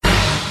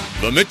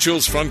The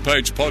Mitchell's Front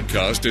Page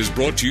podcast is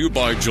brought to you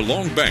by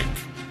Geelong Bank.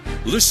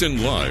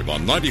 Listen live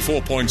on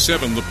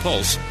 94.7 The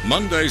Pulse,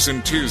 Mondays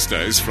and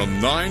Tuesdays from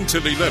 9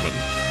 till 11.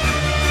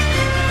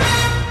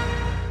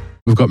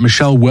 We've got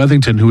Michelle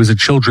Worthington, who is a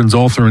children's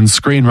author and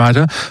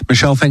screenwriter.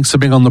 Michelle, thanks for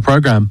being on the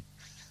program.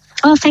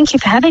 Oh, thank you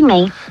for having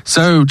me.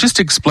 So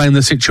just explain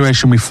the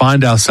situation we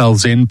find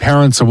ourselves in.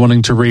 Parents are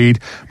wanting to read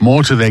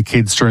more to their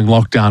kids during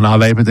lockdown, are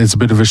they? But there's a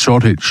bit of a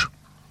shortage.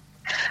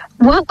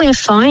 What we're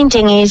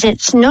finding is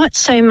it's not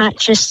so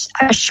much a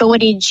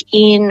shortage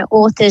in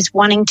authors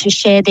wanting to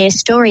share their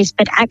stories,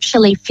 but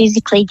actually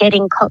physically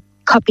getting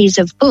copies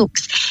of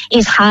books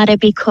is harder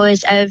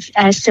because of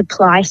a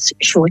supply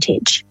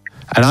shortage.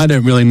 And I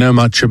don't really know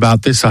much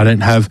about this. I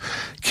don't have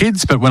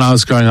kids, but when I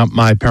was growing up,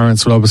 my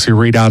parents would obviously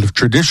read out of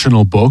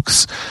traditional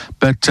books.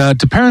 But do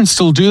parents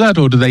still do that,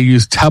 or do they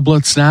use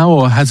tablets now,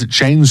 or has it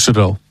changed at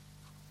all?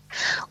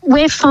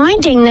 We're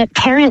finding that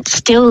parents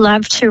still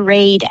love to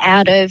read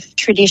out of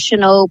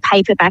traditional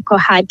paperback or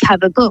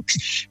hardcover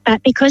books,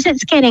 but because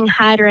it's getting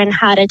harder and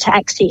harder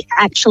to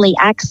actually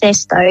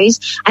access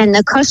those and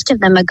the cost of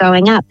them are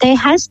going up, there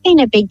has been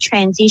a big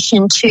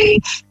transition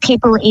to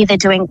people either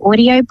doing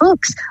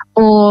audiobooks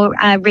or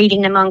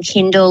reading them on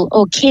Kindle,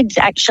 or kids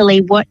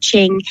actually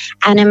watching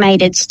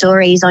animated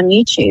stories on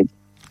YouTube.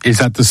 Is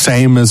that the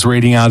same as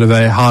reading out of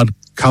a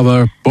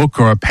hardcover book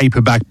or a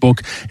paperback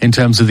book in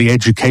terms of the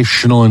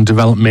educational and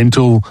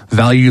developmental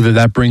value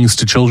that brings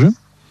to children?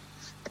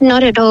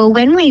 Not at all.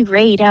 When we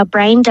read, our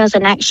brain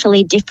doesn't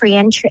actually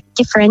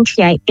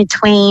differentiate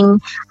between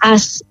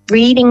us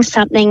reading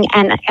something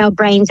and our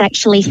brain's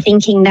actually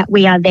thinking that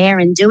we are there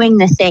and doing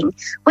the thing.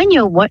 When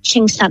you're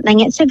watching something,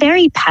 it's a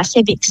very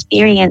passive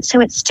experience.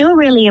 So it's still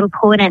really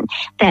important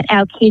that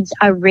our kids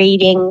are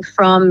reading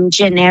from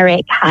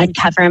generic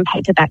hardcover and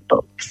paperback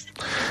books.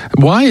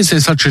 Why is there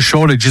such a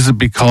shortage? Is it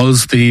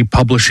because the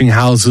publishing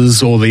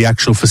houses or the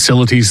actual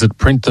facilities that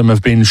print them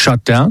have been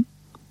shut down?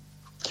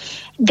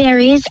 There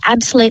is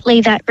absolutely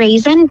that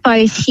reason,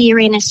 both here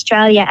in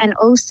Australia and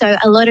also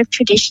a lot of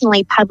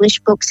traditionally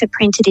published books are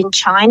printed in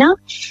China.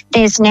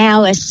 There's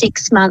now a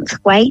 6-month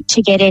wait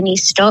to get any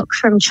stock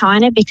from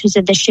China because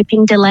of the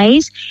shipping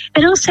delays.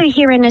 But also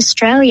here in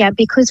Australia,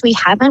 because we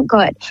haven't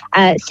got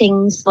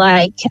things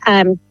like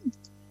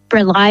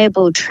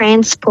reliable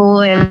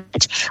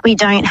transport. We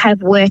don't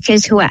have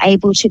workers who are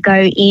able to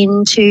go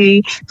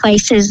into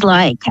places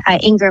like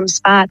Ingram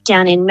Spark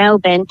down in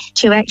Melbourne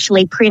to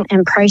actually print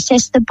and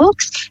process the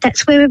books.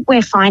 That's where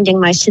we're finding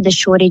most of the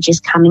shortage is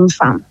coming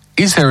from.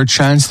 Is there a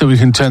chance that we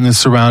can turn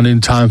this around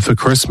in time for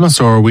Christmas,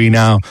 or are we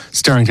now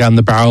staring down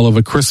the barrel of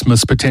a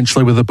Christmas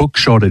potentially with a book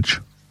shortage?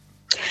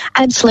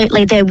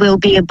 Absolutely, there will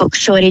be a book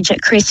shortage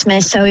at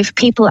Christmas. So if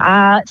people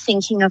are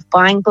thinking of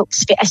buying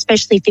books,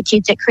 especially for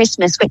kids at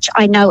Christmas, which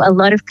I know a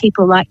lot of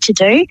people like to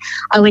do,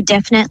 I would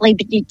definitely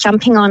be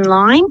jumping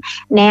online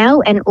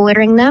now and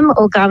ordering them,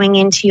 or going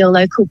into your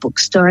local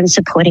bookstore and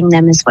supporting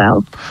them as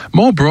well.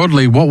 More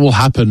broadly, what will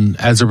happen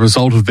as a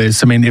result of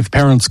this? I mean, if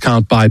parents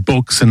can't buy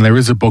books and there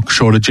is a book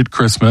shortage at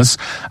Christmas,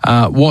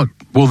 what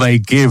will they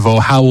give,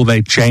 or how will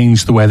they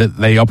change the way that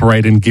they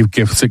operate and give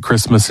gifts at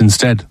Christmas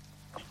instead?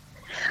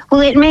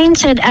 Well, it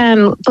means that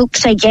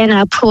books, again,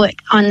 are put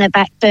on the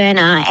back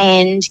burner,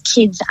 and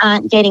kids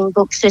aren't getting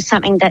books as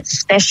something that's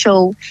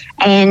special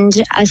and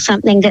as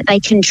something that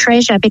they can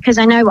treasure, because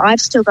I know I've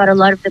still got a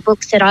lot of the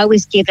books that I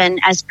was given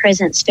as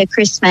presents for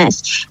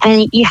Christmas.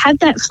 And you have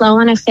that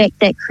flow-on effect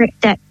that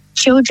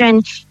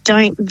children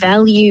don't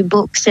value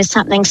books as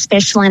something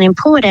special and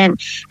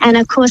important. And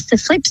of course, the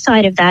flip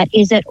side of that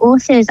is that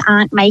authors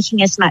aren't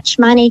making as much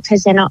money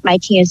because they're not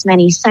making as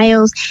many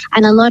sales.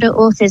 And a lot of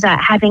authors are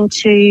having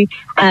to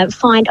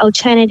find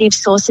alternative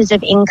sources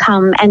of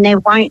income, and there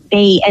won't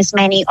be as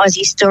many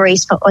Aussie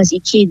stories for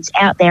Aussie kids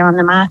out there on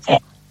the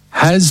market.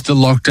 Has the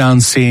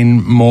lockdown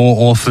seen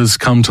more authors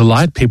come to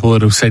light? People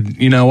that have said,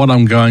 you know what,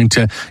 I'm going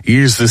to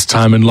use this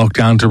time in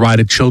lockdown to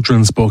write a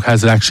children's book.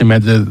 Has it actually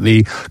meant that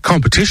the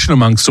competition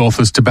amongst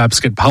authors to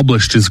perhaps get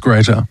published is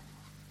greater?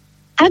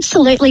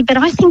 Absolutely, but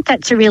I think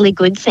that's a really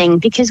good thing,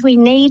 because we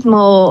need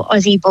more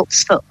Aussie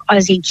books for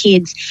Aussie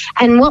kids.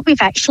 And what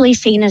we've actually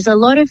seen is a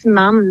lot of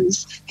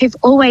mums who've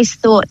always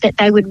thought that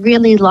they would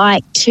really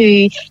like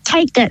to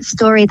take that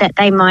story that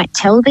they might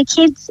tell the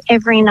kids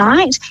every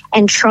night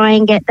and try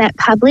and get that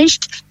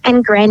published,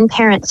 and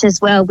grandparents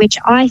as well, which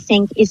I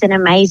think is an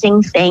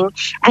amazing thing.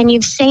 And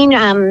you've seen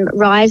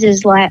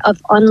rises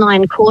of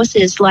online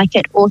courses like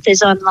at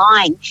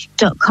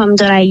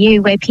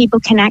authorsonline.com.au, where people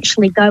can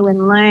actually go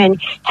and learn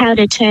how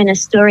to turn a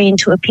story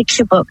into a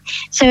picture book.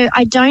 So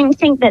I don't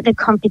think that the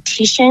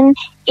competition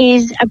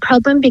is a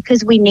problem,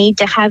 because we need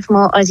to have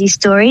more Aussie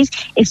stories.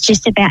 It's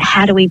just about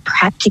how do we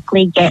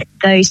practically get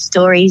those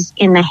stories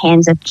in the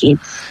hands of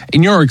kids.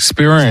 In your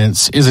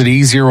experience, is it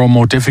easier or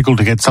more difficult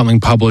to get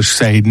something published,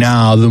 say,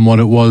 now than what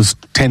it was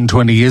 10,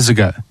 20 years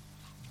ago?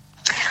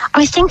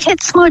 I think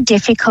it's more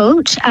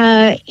difficult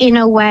in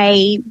a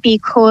way,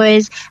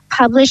 because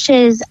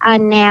publishers are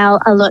now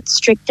a lot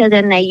stricter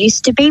than they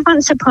used to be.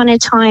 Once upon a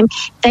time,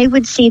 they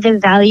would see the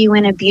value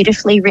in a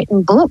beautifully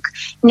written book.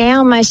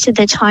 Now, most of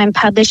the time,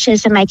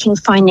 publishers are making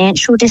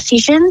financial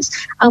decisions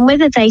on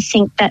whether they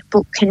think that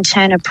book can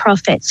turn a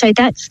profit. So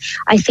that's,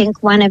 I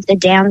think, one of the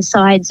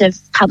downsides of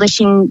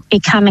publishing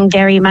becoming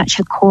very much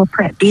a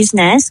corporate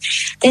business.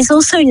 There's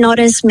also not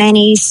as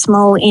many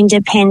small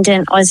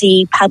independent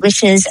Aussie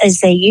publishers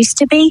as there used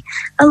to be.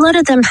 A lot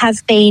of them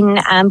have been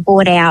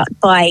bought out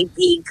by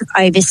big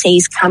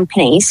overseas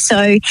companies.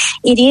 So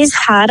it is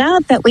harder,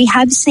 but we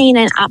have seen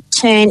an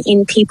upturn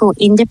in people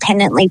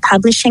independently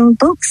publishing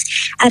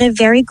books at a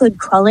very good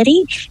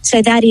quality.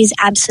 So that is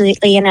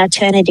absolutely an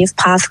alternative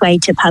pathway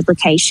to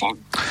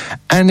publication.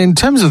 And in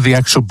terms of the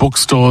actual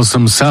bookstores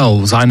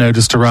themselves, I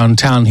noticed around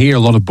town here a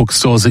lot of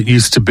bookstores that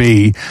used to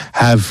be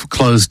have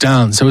closed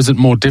down. So is it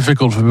more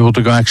difficult for people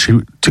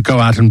to go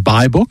out and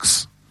buy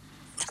books?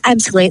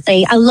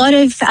 Absolutely. A lot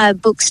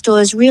of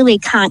bookstores really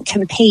can't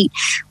compete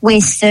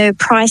with the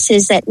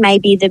prices that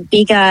maybe the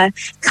bigger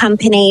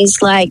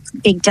companies like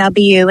Big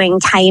W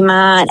and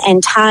Kmart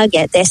and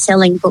Target, they're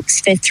selling books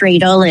for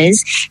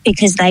 $3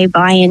 because they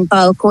buy in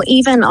bulk, or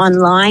even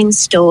online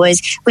stores,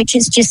 which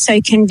is just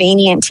so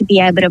convenient to be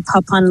able to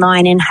pop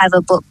online and have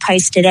a book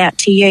posted out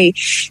to you.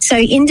 So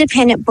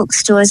independent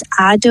bookstores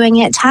are doing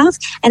it tough,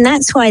 and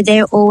that's why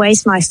they're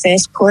always my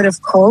first port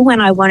of call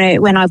when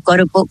I've got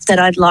a book that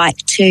I'd like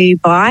to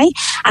buy.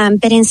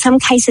 But in some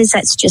cases,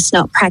 that's just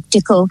not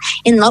practical.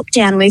 In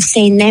lockdown, we've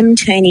seen them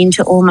turn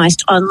into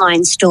almost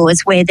online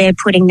stores where they're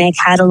putting their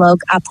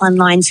catalogue up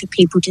online for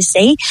people to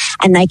see,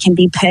 and they can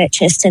be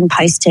purchased and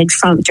posted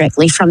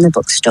directly from the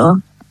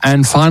bookstore.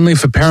 And finally,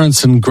 for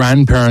parents and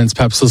grandparents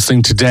perhaps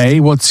listening today,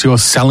 what's your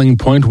selling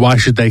point? Why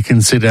should they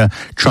consider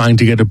trying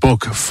to get a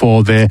book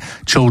for their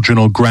children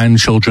or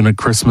grandchildren at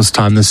Christmas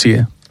time this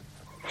year?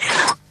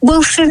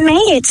 Well, for me,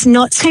 it's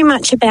not so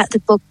much about the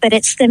book, but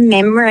it's the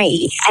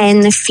memory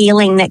and the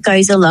feeling that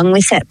goes along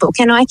with that book.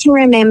 And I can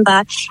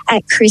remember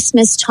at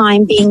Christmas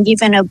time being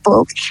given a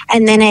book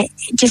and then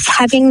just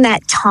having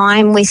that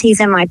time with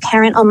either my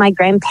parent or my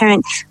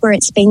grandparent where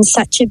it's been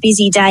such a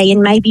busy day,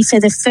 and maybe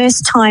for the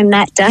first time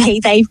that day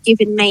they've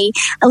given me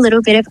a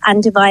little bit of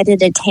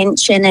undivided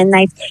attention, and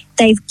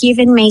they've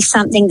given me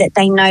something that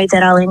they know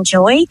that I'll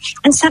enjoy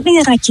and something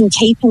that I can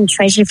keep and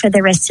treasure for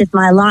the rest of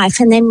my life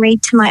and then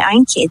read to my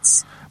own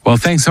kids. Well,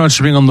 thanks so much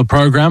for being on the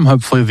program.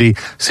 Hopefully the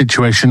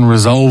situation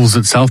resolves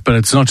itself, but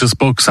it's not just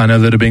books I know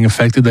that are being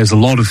affected. There's a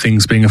lot of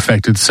things being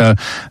affected, so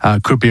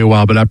it could be a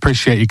while, but I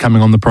appreciate you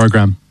coming on the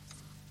program.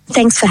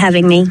 Thanks for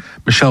having me.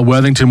 Michelle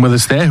Worthington with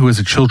us there, who is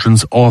a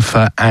children's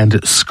author and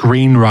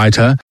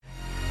screenwriter.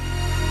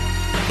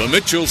 The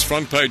Mitchell's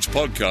Front Page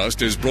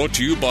podcast is brought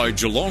to you by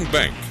Geelong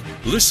Bank.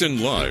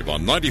 Listen live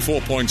on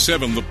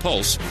 94.7 The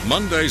Pulse,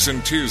 Mondays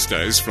and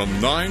Tuesdays from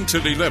 9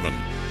 till 11.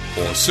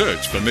 Or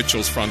search for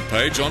Mitchell's Front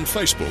Page on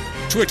Facebook,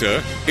 Twitter,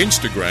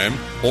 Instagram,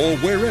 or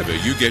wherever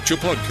you get your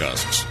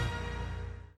podcasts.